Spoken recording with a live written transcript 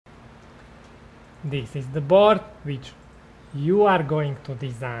This is the board which you are going to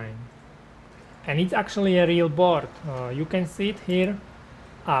design. And it's actually a real board. You can see it here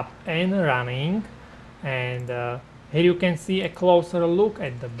up and running, and here you can see a closer look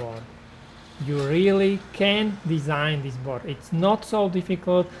at the board. You really can design this board. It's not so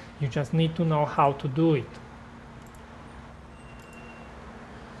difficult, you just need to know how to do it.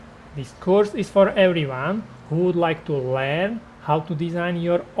 This course is for everyone who would like to learn how to design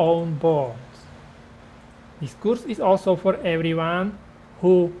your own boards. This course is also for everyone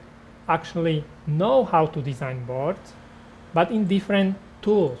who actually know how to design boards, but in different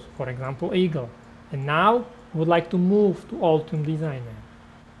tools, for example Eagle, and now would like to move to Altium Designer.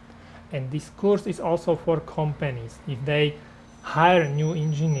 And this course is also for companies if they hire a new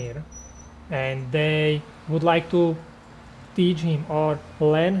engineer and they would like to teach him or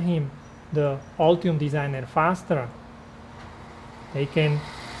learn him the Altium Designer faster. They can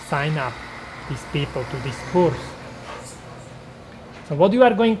sign up these people to this course. So what you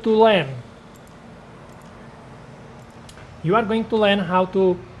are going to learn? You are going to learn how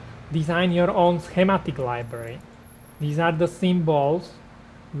to design your own schematic library. These are the symbols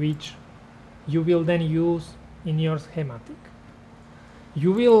which you will then use in your schematic.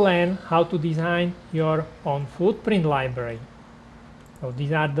 You will learn how to design your own footprint library. So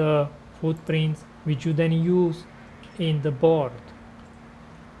these are the footprints which you then use in the board.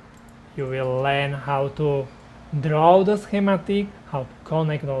 You will learn how to draw the schematic, how to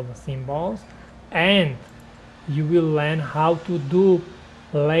connect all the symbols, and you will learn how to do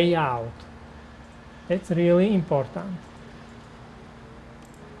layout. That's really important.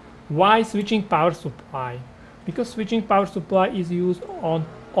 Why switching power supply? Because switching power supply is used on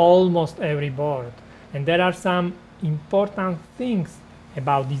almost every board, and there are some important things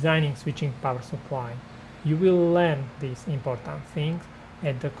about designing switching power supply. You will learn these important things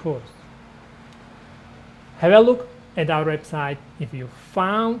at the course. Have a look at our website. If you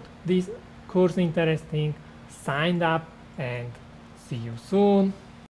found this course interesting, sign up, and see you soon.